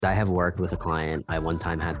I have worked with a client. I one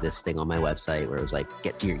time had this thing on my website where it was like,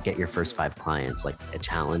 get your first 5 clients, like a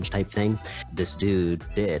challenge type thing. This dude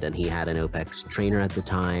did, and he had an OPEX trainer at the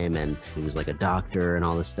time, and he was like a doctor and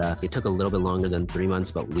all this stuff. It took a little bit longer than 3 months,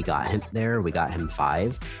 but we got him there. We got him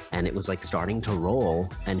 5, and it was like starting to roll.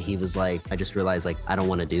 And he was like, I just realized like, I don't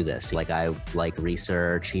want to do this. Like I like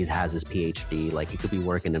research. He has his PhD, like he could be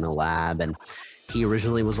working in a lab. And he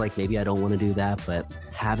originally was like, maybe I don't want to do that, but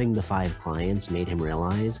having the 5 clients made him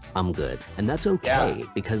realize I'm good. And that's okay,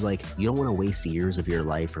 because like you don't want to waste years of your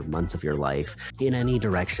life or months of your life in any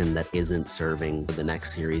direction that isn't serving the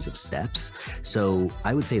next series of steps. So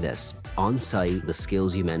I would say this, on site, the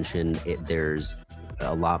skills you mentioned, there's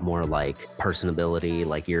a lot more like personability,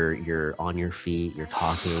 like you're on your feet, you're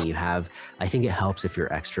talking, I think it helps if you're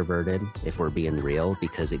extroverted, if we're being real,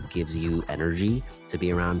 because it gives you energy to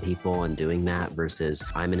be around people and doing that versus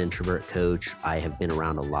I'm an introvert coach. I have been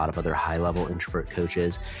around a lot of other high level introvert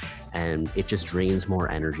coaches, and it just drains more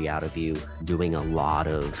energy out of you doing a lot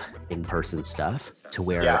of in-person stuff to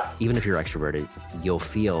where even if you're extroverted, you'll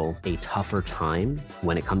feel a tougher time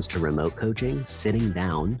when it comes to remote coaching. Sitting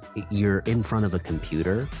down, you're in front of a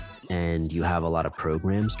computer and you have a lot of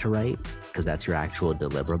programs to write because that's your actual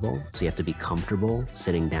deliverable. So you have to be comfortable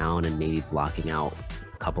sitting down and maybe blocking out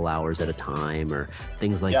a couple hours at a time or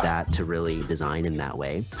things like that to really design in that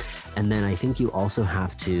way. And then I think you also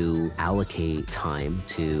have to allocate time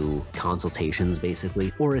to consultations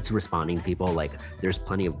basically, or it's responding to people. Like there's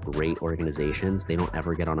plenty of great organizations. They don't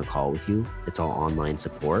ever get on a call with you. It's all online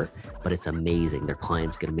support, but it's amazing. Their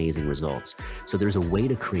clients get amazing results. So there's a way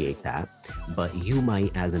to create that, but you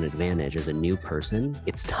might, as an advantage, as a new person,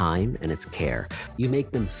 it's time and it's care. You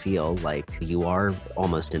make them feel like you are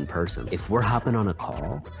almost in person. If we're hopping on a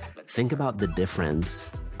call, think about the difference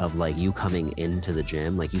of like you coming into the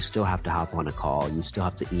gym. Like you still have to hop on a call. You still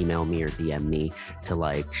have to email me or DM me to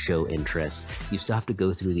like show interest. You still have to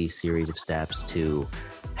go through these series of steps to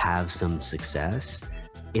have some success.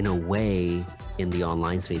 In a way, in the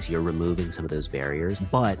online space, you're removing some of those barriers,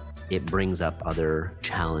 but it brings up other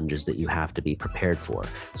challenges that you have to be prepared for.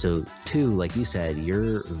 So 2, like you said,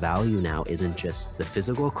 your value now isn't just the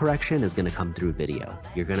physical correction is going to come through video.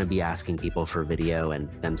 You're going to be asking people for video and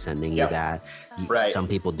them sending you that. Some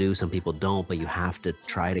people do, some people don't, but you have to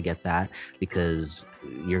try to get that because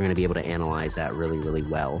you're going to be able to analyze that really, really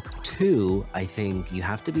well. 2, I think you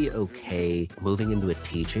have to be okay moving into a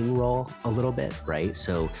teaching role a little bit, right?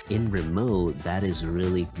 So in remote, that is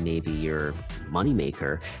really maybe your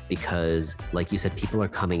moneymaker because like you said, people are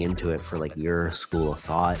coming into it for like your school of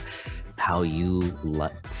thought, how you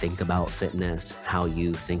think about fitness, how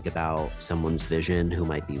you think about someone's vision who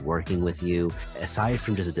might be working with you. Aside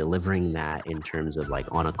from just delivering that in terms of like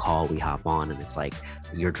on a call, we hop on and it's like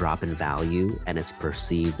you're dropping value and it's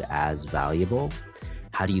perceived as valuable.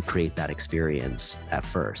 How do you create that experience at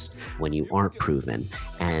first when you aren't proven?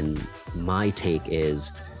 And my take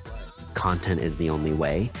is content is the only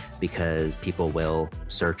way because people will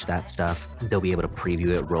search that stuff. They'll be able to preview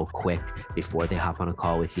it real quick before they hop on a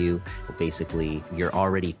call with you. Basically, you're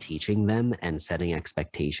already teaching them and setting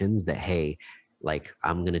expectations that, hey, like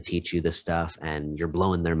I'm going to teach you this stuff and you're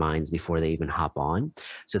blowing their minds before they even hop on.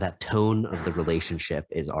 So that tone of the relationship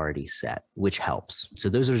is already set, which helps. So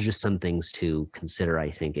those are just some things to consider,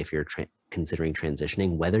 I think, if you're considering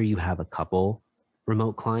transitioning, whether you have a couple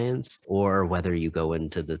remote clients or whether you go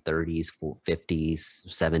into the 30s, 50s,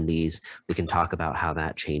 70s. We can talk about how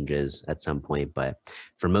that changes at some point. But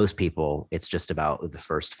for most people, it's just about the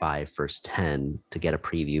first 5, first 10 to get a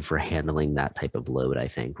preview for handling that type of load, I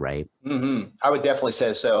think, right? I would definitely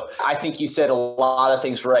say so. I think you said a lot of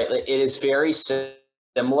things right. It is very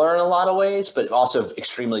similar in a lot of ways, but also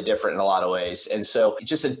extremely different in a lot of ways. And so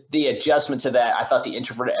just the adjustment to that, I thought the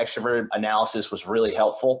introvert extrovert analysis was really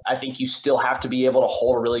helpful. I think you still have to be able to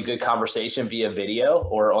hold a really good conversation via video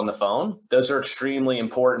or on the phone. Those are extremely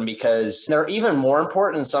important because they're even more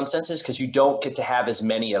important in some senses because you don't get to have as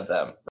many of them.